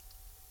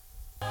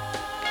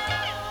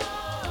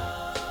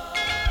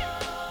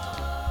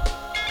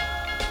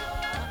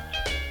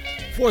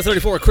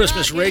434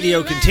 Christmas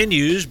Radio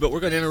continues, but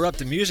we're going to interrupt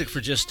the music for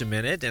just a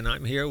minute, and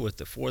I'm here with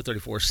the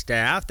 434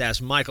 staff.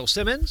 That's Michael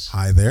Simmons.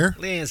 Hi there.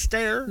 Leanne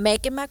Stair.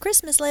 Making my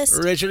Christmas list.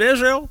 Richard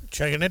Israel.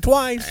 Checking it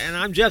twice. And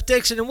I'm Jeff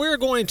Dixon, and we're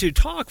going to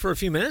talk for a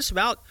few minutes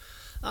about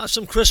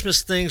some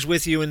Christmas things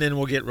with you, and then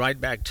we'll get right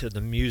back to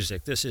the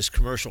music. This is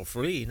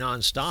commercial-free,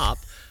 nonstop.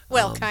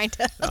 Well, kind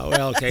of. Oh,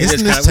 well, okay.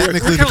 Isn't this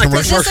technically the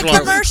commercial? Is this a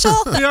commercial?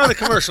 We are the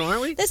commercial,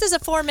 aren't we? This is a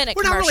 4-minute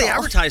commercial. We're not really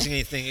advertising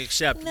anything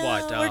except No,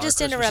 what? we're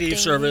just our Christmas interrupting. Eve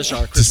service,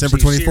 our Christmas December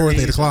Eve 24th,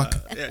 series, 8 o'clock.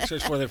 Yeah,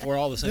 Christmas 24th,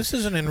 all the things. This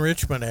is an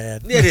enrichment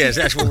ad. It is.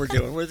 That's what we're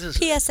doing.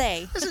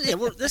 PSA.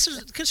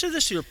 Consider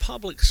this your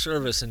public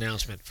service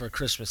announcement for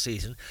Christmas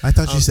season. I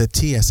thought you said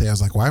TSA. I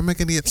was like, why am I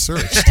going to get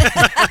searched?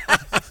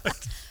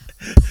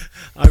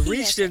 I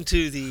reached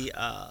into the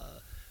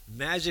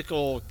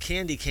magical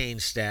candy cane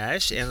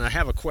stash, and I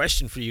have a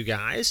question for you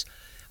guys.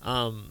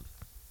 And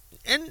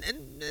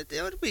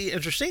it would be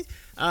interesting.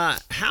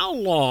 How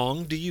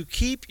long do you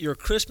keep your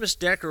Christmas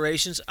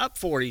decorations up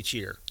for each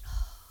year?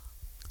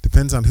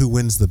 Depends on who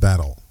wins the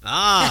battle.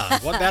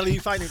 What battle are you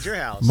fighting at your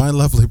house? My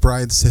lovely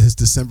bride says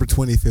December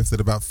 25th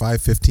at about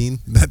 5:15.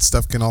 That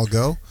stuff can all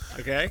go.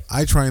 Okay.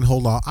 I try and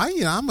hold off.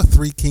 I'm a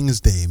Three Kings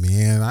Day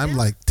man. I'm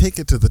like, take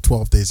it to the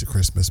 12 days of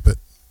Christmas, but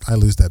I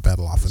lose that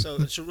battle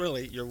often. So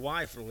really, your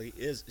wife really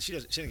is. She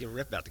doesn't give a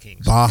rip about the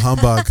Kings. Bah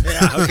humbug.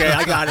 Yeah. Okay.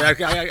 I got it.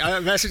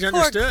 I message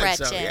understood.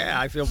 Gretchen. So yeah,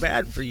 I feel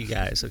bad for you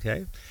guys.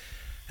 Okay.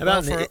 How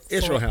about in the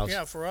Israel house?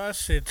 Yeah, for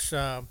us, it's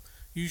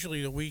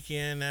usually the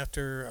weekend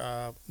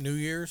after New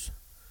Year's.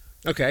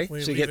 Okay.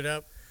 We so leave it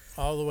up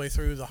all the way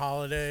through the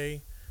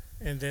holiday,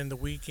 and then the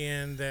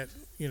weekend that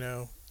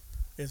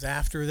is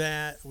after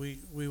that, we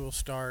will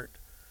start.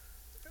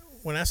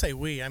 When I say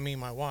we, I mean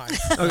my wife.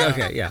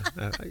 Okay, yeah.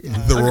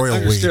 The royal we.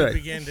 Understood.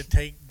 Begin to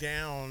take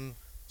down.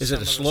 Is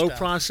it a slow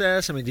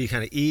process? I mean, do you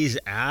kind of ease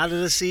out of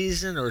the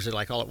season, or is it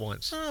like all at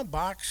once?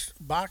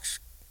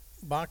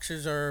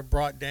 Boxes are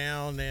brought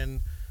down, and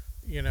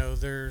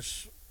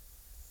there's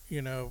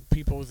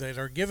people that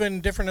are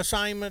given different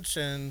assignments,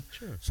 and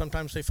Sure.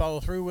 sometimes they follow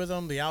through with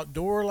them. The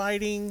outdoor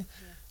lighting.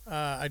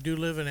 I do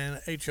live in an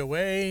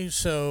HOA,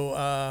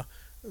 so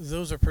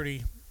those are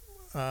pretty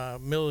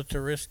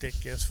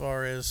militaristic as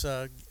far as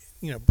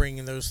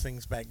bringing those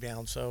things back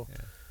down. So, Yeah.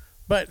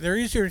 but they're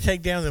easier to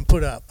take down than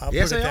put up. I'll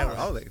Yes, put it they that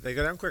are. way. Oh, they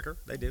go down quicker.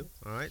 They do.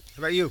 All right.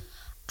 How about you?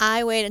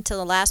 I wait until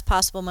the last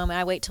possible moment.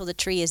 I wait till the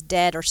tree is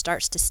dead or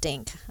starts to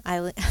stink.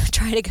 I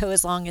try to go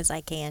as long as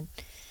I can.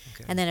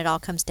 Okay. And then it all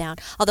comes down.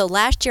 Although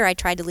last year I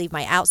tried to leave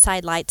my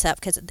outside lights up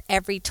because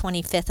every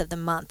 25th of the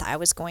month I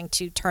was going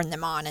to turn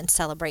them on and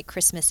celebrate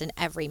Christmas in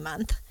every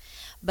month.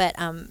 But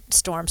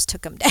storms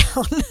took them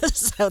down,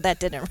 so that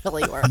didn't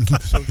really work.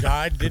 So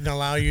God didn't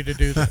allow you to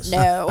do this.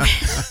 No,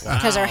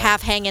 because they're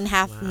half hanging,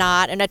 half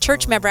not. And a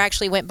church member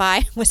actually went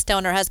by, was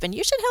telling her husband,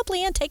 "You should help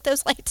Leanne take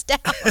those lights down."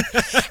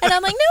 And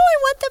I'm like, "No, I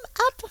want them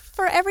up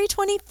for every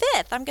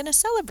 25th. I'm going to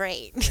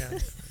celebrate." Yeah.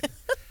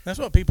 That's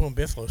what people in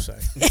Bithlo say.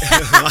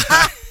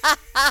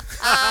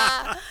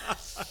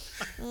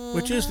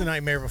 Which is the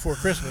nightmare before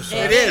Christmas. So.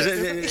 It is.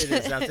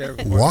 It is out there.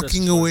 before Walking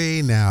Christmas.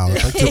 away now.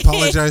 I'd like to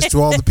apologize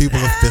to all the people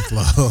of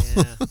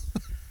Bithlo.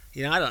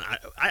 Yeah.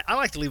 I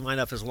like to leave mine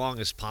up as long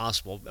as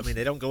possible. I mean,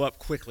 they don't go up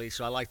quickly,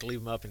 so I like to leave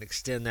them up and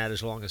extend that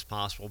as long as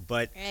possible.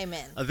 But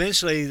Amen.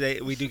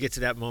 eventually, we do get to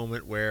that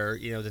moment where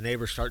the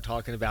neighbors start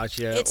talking about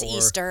you. It's or,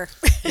 Easter.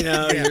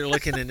 You're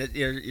looking and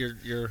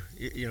you're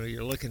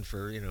looking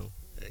for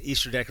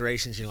Easter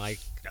decorations. You're like,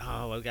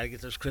 oh, I've got to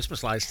get those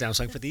Christmas lights down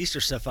so I can put the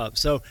Easter stuff up.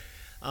 So.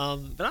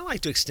 But I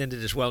like to extend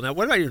it as well. Now,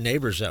 what about your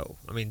neighbors, though?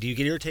 I mean, do you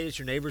get irritated at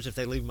your neighbors if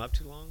they leave them up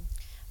too long?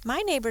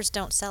 My neighbors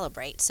don't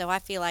celebrate, so I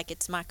feel like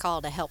it's my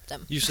call to help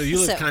them. So you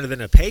live kind of in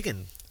a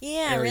pagan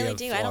Yeah, I area really of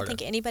do. I don't Florida.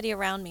 think anybody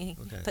around me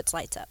Okay. puts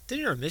lights up. Then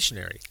you're a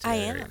missionary. to I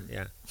that area. am.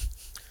 Yeah.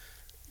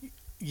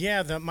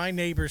 Yeah, my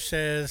neighbor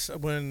says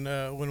when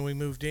we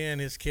moved in,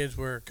 his kids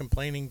were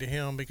complaining to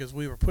him because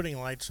we were putting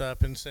lights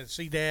up and said,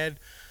 "See,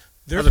 Dad,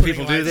 they're Other putting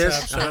people do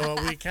lights this?" up." So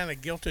we kind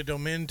of guilted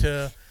them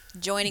into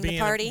Joining the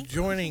party?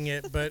 joining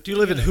it. But Do you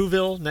live in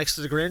Whoville next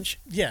to the Grinch?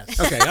 Yes.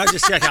 Okay, I was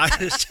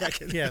just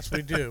checking. Yes,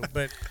 we do.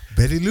 But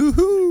Betty Lou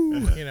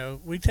Hoo.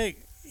 we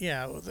take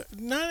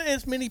not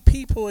as many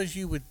people as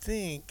you would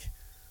think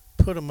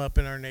put them up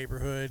in our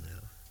neighborhood,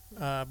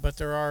 but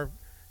there are,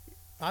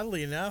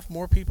 oddly enough,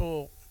 more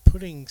people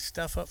putting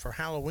stuff up for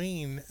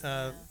Halloween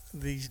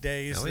these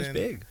days Halloween's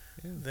big.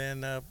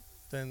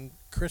 than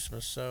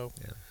Christmas. So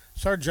Yeah.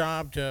 it's our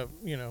job to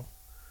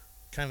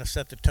kind of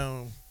set the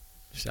tone.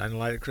 Shining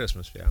light at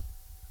Christmas, yeah.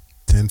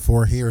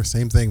 10-4 here.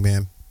 Same thing,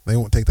 man. They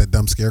won't take that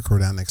dumb scarecrow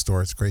down next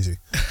door. It's crazy.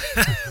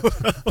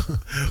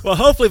 Well,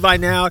 hopefully by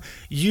now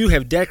you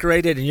have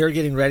decorated and you're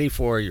getting ready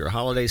for your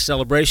holiday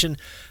celebration.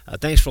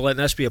 Thanks for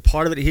letting us be a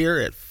part of it here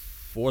at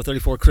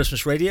 434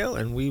 Christmas Radio,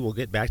 and we will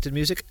get back to the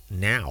music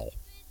now.